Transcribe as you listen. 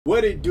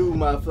What it do,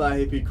 my Fly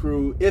Hippie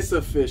crew? It's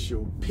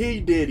official. P.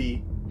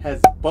 Diddy has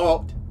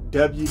bought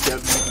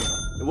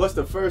WWE. And what's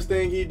the first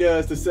thing he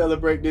does to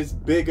celebrate this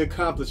big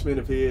accomplishment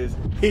of his?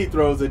 He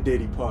throws a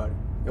Diddy party.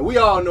 And we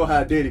all know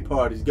how Diddy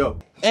parties go.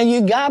 And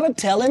you gotta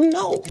tell him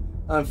no.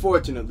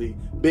 Unfortunately,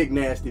 Big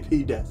Nasty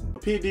P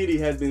doesn't. P. Diddy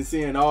has been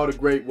seeing all the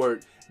great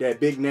work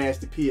that Big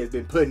Nasty P has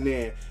been putting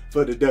in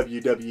for the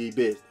WWE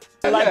business.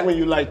 I like when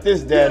you like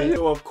this, Daddy.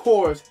 So of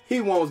course, he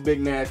wants Big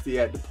Nasty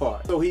at the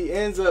party. So he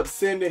ends up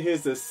sending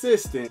his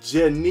assistant,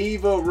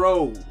 Geneva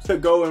Rose, to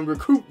go and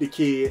recruit the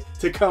kid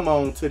to come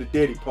on to the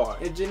Diddy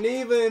party. And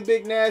Geneva and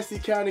Big Nasty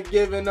kind of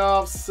giving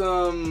off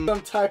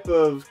some type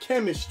of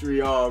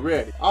chemistry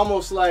already.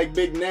 Almost like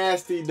Big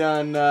Nasty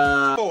done,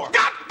 Got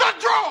the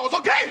draws,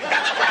 okay?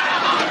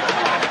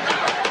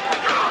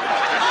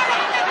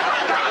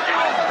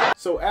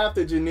 So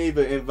after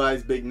Geneva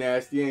invites Big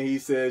Nasty and he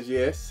says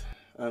yes,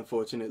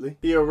 unfortunately,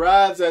 he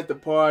arrives at the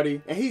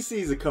party and he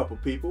sees a couple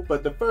people,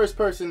 but the first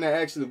person that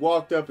actually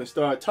walked up and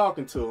started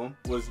talking to him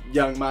was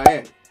Young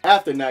Miami.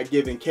 After not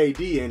giving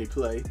KD any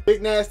play,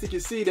 Big Nasty can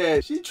see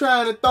that she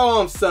trying to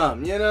throw him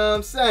something, you know what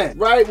I'm saying?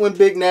 Right when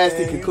Big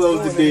Nasty can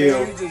close the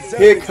deal,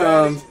 here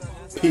comes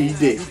P.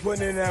 Diddy.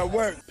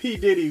 P.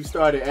 Diddy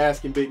started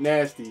asking Big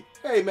Nasty,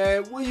 hey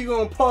man, when you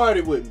gonna party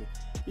with me?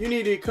 You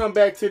need to come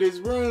back to this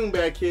room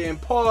back here and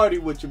party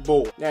with your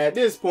boy. Now at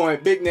this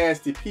point, Big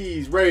Nasty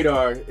P's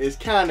radar is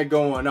kind of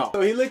going off. So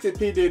he looks at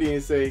P. Diddy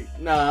and say,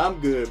 nah, I'm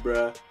good,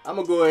 bruh. I'm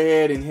gonna go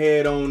ahead and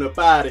head on up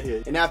out of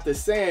here. And after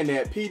saying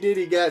that, P.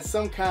 Diddy got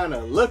some kind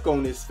of look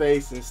on his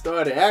face and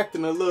started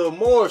acting a little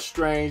more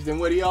strange than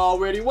what he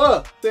already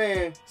was.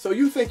 Saying, so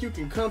you think you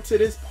can come to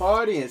this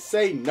party and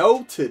say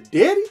no to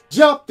Diddy?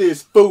 Jump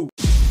this fool.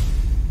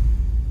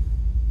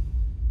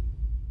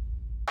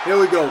 Here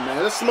we go,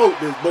 man. Let's smoke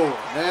this boy,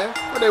 man.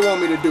 What they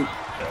want me to do? What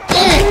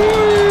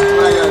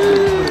I gotta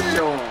do? Put a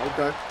show on,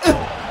 okay?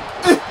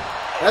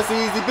 That's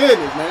easy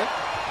business, man.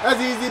 That's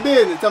easy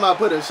business. Talking about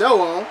put a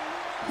show on.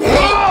 Yeah.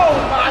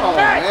 Oh,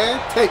 man.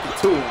 Take it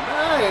to him.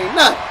 That ain't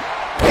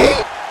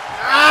nothing.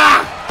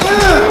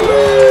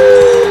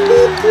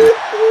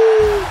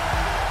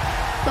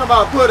 Talking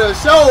about put a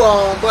show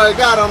on, but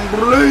got him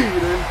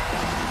bleeding.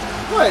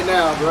 Right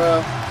now,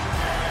 bro.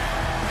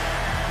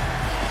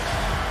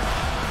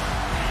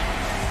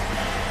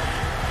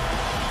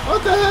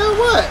 What the hell,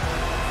 what?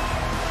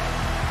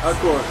 Of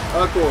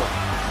course.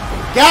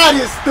 Got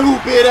his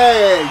stupid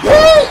ass.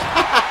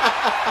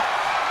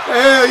 The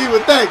hell you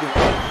were thinking?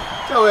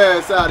 Get your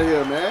ass out of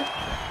here, man.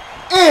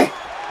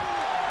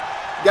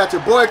 Got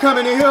your boy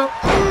coming in here?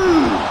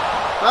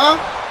 Huh?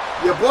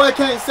 Your boy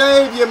can't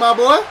save you, my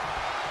boy.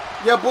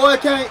 Your boy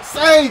can't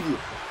save you.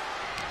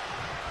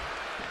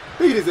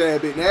 Beat his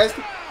ass, Big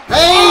Nasty.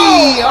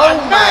 Hey! Oh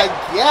my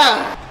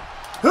God.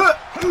 Come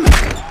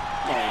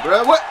on,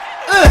 bro. What?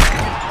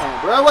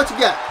 Bro, what you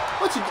got?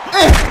 What you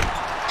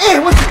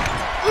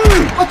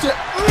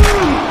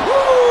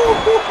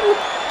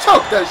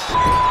choke that shit.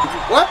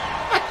 What?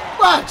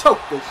 Why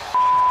choke the shit?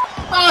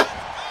 Why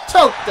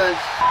choke the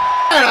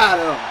shit out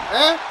of him,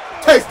 man?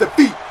 Taste the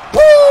feet.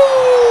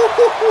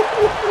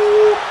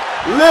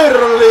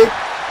 Literally.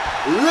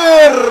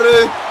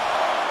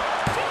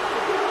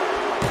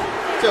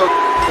 Choke.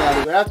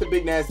 After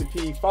Big Nasty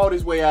P fought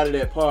his way out of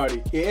that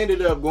party, he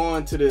ended up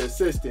going to the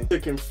assistant to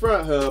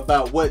confront her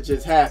about what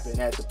just happened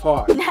at the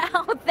party.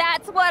 Now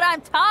that's what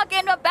I'm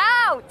talking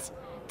about!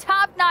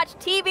 Top-notch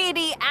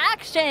TBD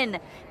action!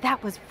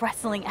 That was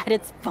wrestling at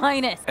its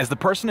finest. As the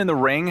person in the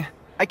ring,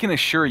 I can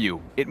assure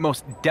you, it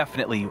most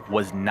definitely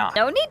was not.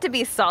 No need to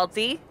be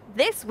salty.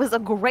 This was a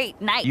great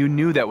night. You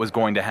knew that was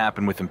going to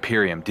happen with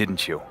Imperium,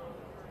 didn't you?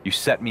 You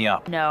set me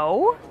up.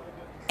 No.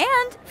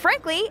 And,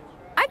 frankly,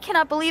 I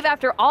cannot believe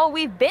after all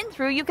we've been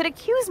through you could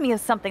accuse me of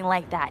something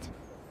like that.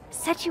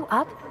 Set you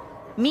up?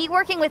 Me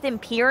working with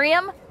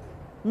Imperium?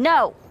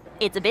 No,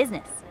 it's a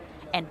business.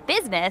 And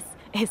business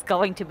is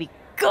going to be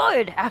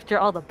good after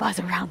all the buzz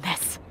around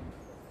this.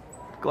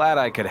 Glad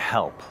I could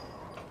help.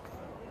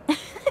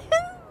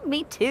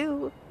 Me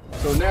too.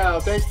 So now,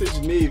 thanks to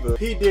Geneva,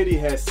 P. Diddy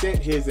has sent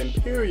his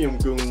Imperium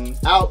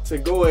goons out to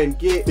go and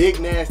get Big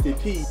Nasty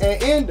P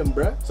and end him,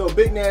 bruh. So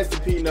Big Nasty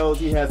P knows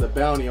he has a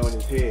bounty on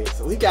his head,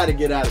 so he gotta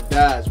get out of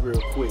Dodge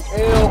real quick.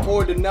 El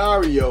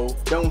Ordinario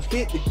don't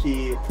hit the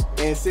kid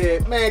and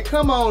said, man,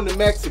 come on to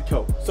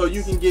Mexico so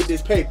you can get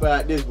this paper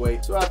out this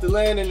way. So after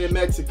landing in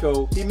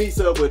Mexico, he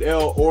meets up with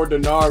El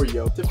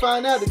Ordinario to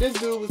find out that this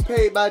dude was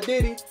paid by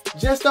Diddy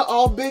just to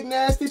off Big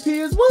Nasty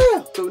P as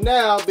well. So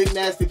now Big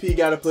Nasty P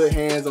gotta put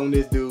hands on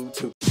this dude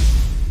too.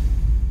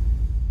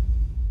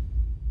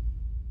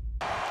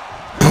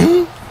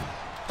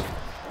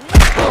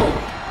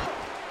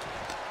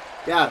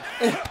 Got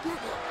him.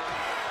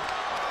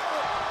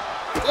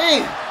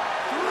 Damn.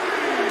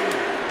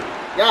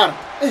 Got him.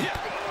 Get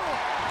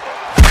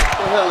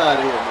the hell out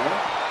of here, man.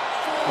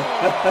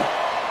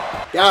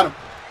 Got him.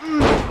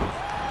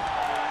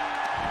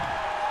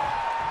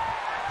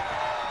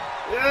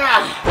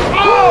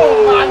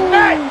 Oh, my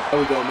neck. There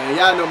we go, man.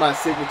 Y'all know my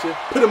signature.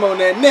 Put him on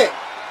that neck.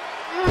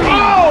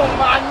 Oh,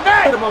 my neck!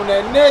 Put him on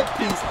that neck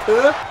piece,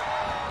 cuz.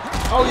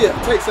 Oh yeah,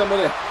 take some of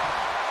that.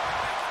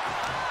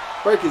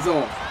 Break his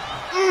arm.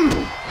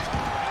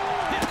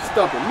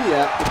 Stumping me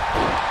out.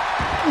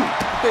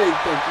 There you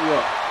think you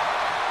are.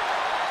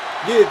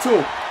 Get it to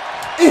him.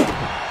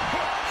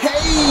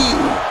 Hey!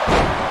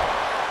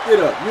 Get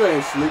up. You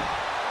ain't sleep.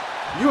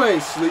 You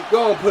ain't sleep.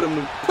 Go on, put him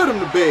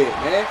to bed,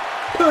 man.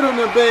 Put him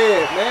to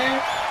bed,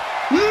 man.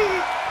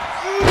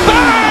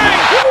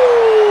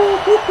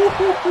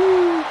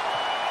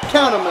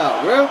 Count him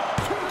out, bro.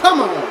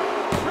 Come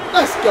on.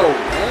 Let's go,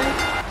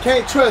 man.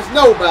 Can't trust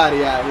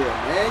nobody out here,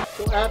 man.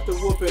 So after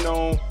whooping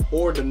on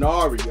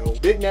Ordinario,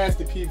 Big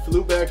Nasty P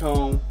flew back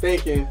home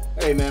thinking,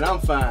 hey man, I'm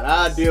fine.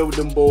 I'll deal with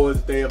them boys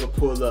if they ever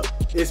pull up.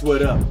 It's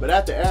what up. But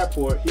at the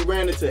airport, he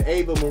ran into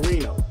Ava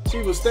Marino.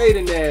 She was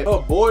stating that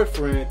her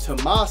boyfriend,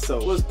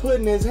 Tommaso, was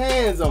putting his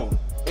hands on her.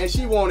 And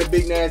she wanted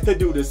Big Nasty to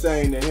do the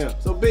same to him.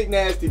 So Big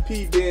Nasty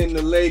P, being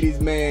the ladies'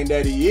 man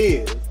that he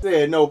is,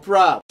 said no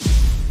problem.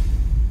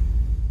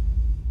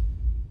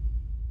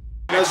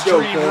 Let's go,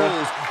 Extreme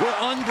rules where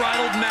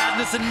unbridled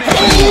madness and mayhem.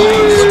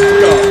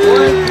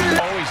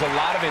 Always a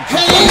lot of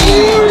authority.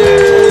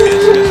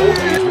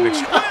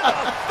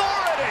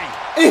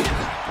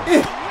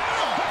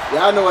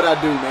 Y'all know what I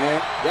do,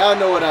 man. Y'all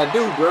know what I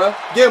do, bruh.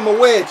 Give him a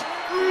wedge.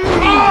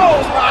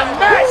 Oh, my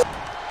neck!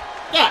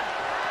 Yeah.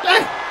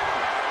 Yeah.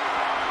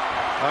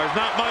 There's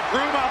not much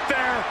room out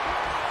there.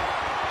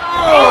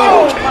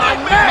 Oh, my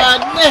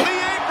neck.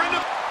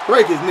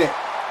 Break his neck.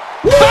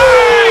 Woo!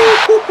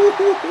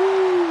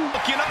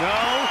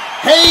 No.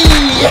 Hey!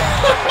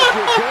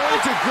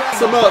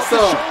 Some up, some.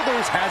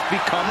 Shoulders has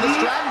become the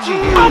strategy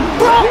here.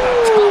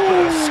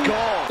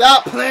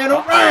 Stop playing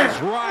around.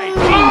 Right.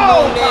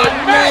 Oh, that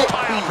neck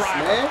piece,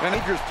 man.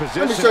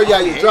 Let me show you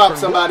how you drop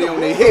somebody on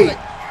their head.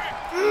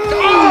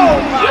 Oh,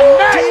 my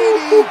neck!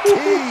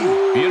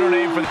 Beautiful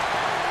name for the...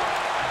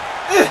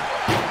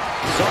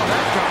 Saw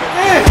that coming.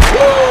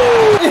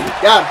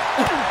 Got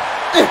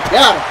him.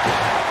 Got him.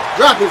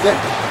 Drop his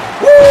ass.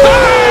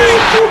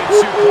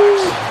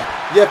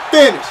 You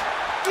finished.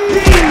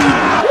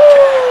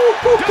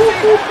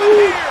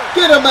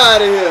 Get him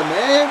out of here,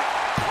 man.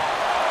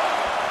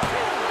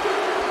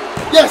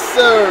 Yes,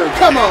 sir.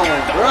 Come on,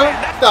 bro.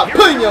 Stop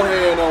putting your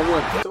hand on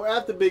women. So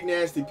after Big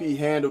Nasty P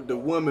handled the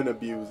woman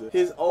abuser,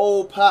 his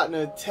old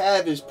partner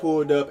Tavish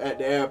pulled up at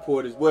the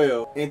airport as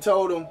well and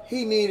told him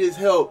he needed his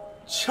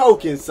help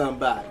choking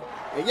somebody.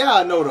 And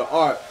y'all know the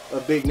art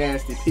of Big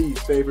Nasty P's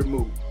favorite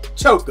move.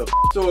 Choke him.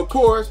 So of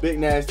course, Big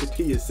Nasty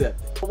P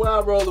accepted.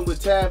 While rolling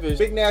with Tavish,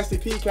 Big Nasty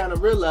P kind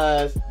of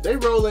realized they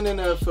rolling in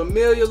a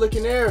familiar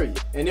looking area.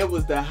 And it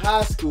was the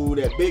high school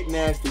that Big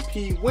Nasty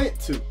P went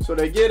to. So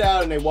they get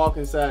out and they walk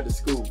inside the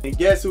school. And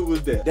guess who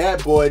was there?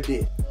 That boy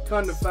did.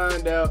 Come to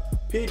find out,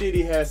 P.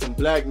 Diddy had some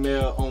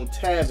blackmail on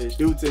Tavish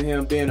due to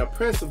him being a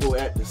principal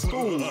at the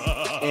school.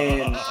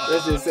 And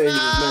let's just say he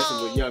was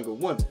messing with younger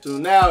women. So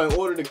now in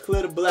order to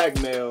clear the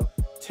blackmail,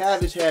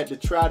 Tavish had to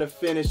try to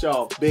finish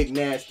off Big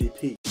Nasty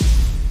P.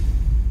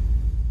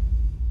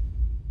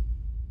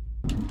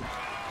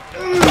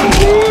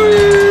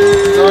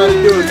 Sorry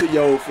to do it to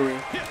your old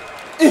friend.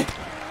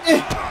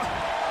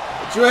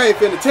 But you ain't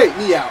finna take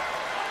me out.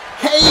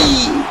 Hey!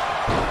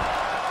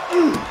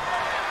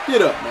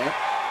 Get up, man.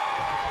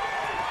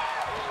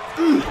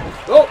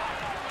 Oh!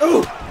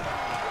 Oh!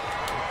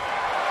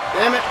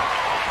 Damn it.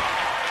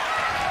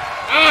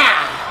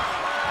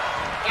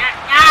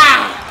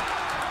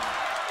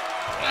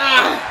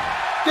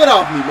 Get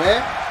off me,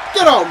 man.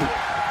 Get off me.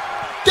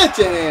 Get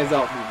your hands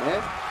off me,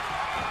 man.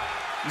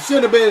 You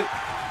shouldn't have been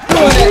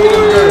doing that to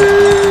them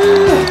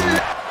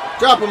girls.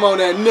 Drop him on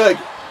that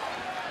nugget.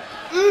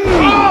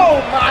 Oh,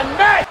 my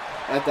neck!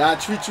 After I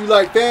treat you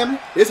like family,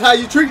 this how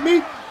you treat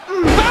me?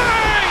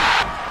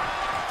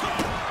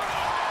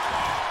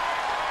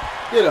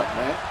 Get up,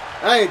 man.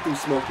 I ain't through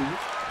smoking you.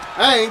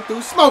 I ain't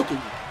through smoking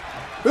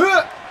you.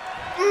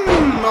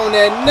 On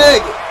that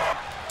nugget.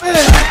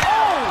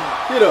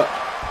 Get up.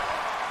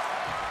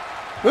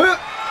 He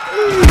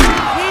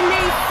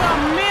needs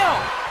some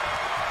milk.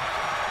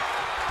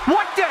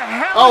 What the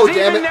hell? Oh,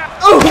 damn it. Ow.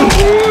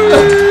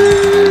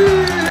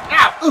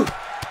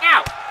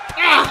 Ow.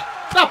 Ow.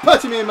 Stop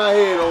punching me in my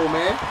head, old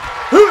man.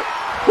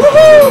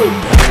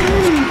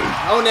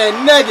 On that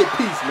nugget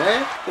piece,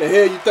 man. The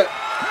hell you think?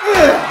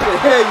 The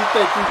hell you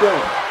think you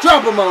doing?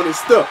 Drop him on his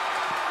stuff.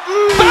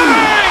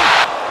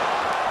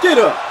 Get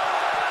up.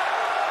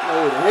 Know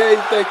who the hell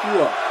you think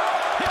you are?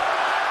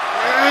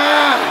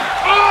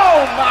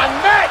 Oh, my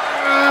neck!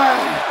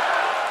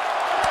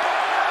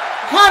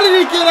 How did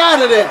he get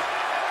out of there?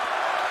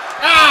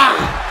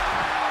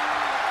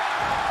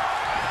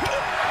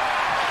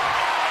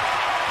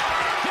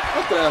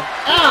 What the?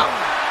 Ow!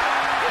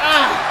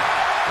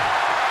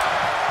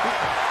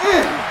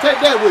 Take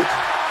that with you.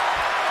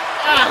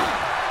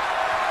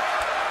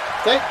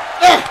 Take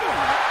that.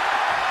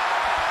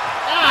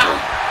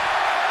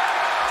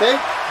 Take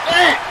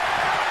that.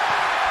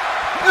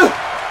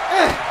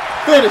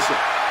 Finish it.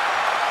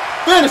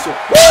 Finish it.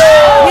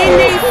 He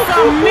needs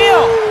some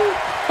milk.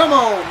 Come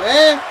on,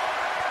 man.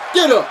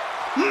 Get up.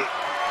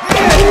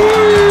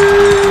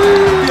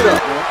 Get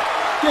up, man.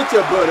 Get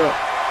your butt up.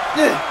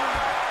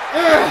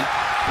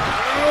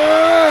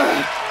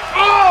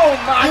 Oh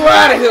my God. You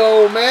out of here,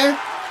 old man.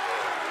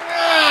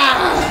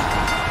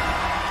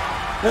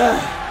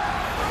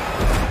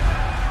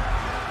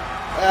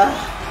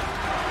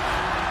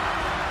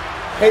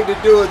 Hate to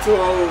do it to an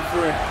old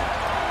friend.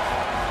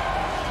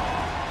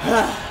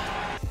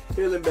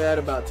 Feeling bad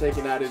about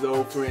taking out his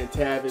old friend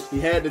Tavish, he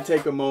had to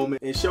take a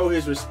moment and show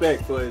his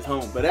respect for his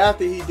home. But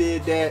after he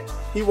did that,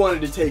 he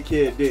wanted to take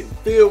care of Diddy.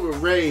 Filled with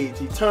rage,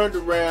 he turned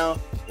around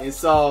and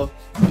saw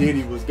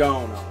Diddy was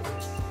gone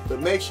already.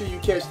 But make sure you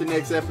catch the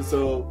next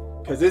episode,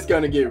 because it's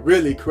going to get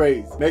really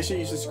crazy. Make sure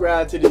you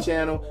subscribe to the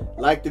channel,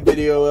 like the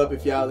video up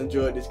if y'all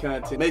enjoyed this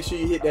content. Make sure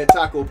you hit that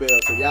taco bell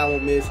so y'all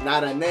won't miss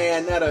not a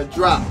nan, not a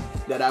drop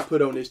that I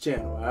put on this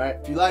channel, alright?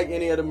 If you like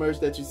any of the merch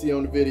that you see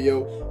on the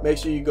video, make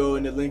sure you go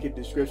in the link in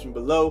the description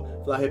below,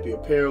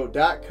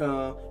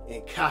 FlyHippieApparel.com,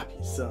 and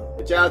copy some.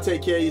 But y'all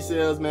take care of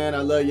yourselves, man.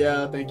 I love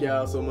y'all. Thank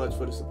y'all so much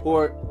for the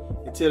support.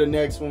 Until the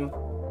next one,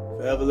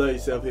 forever love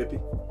yourself, hippie.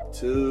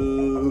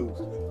 Two.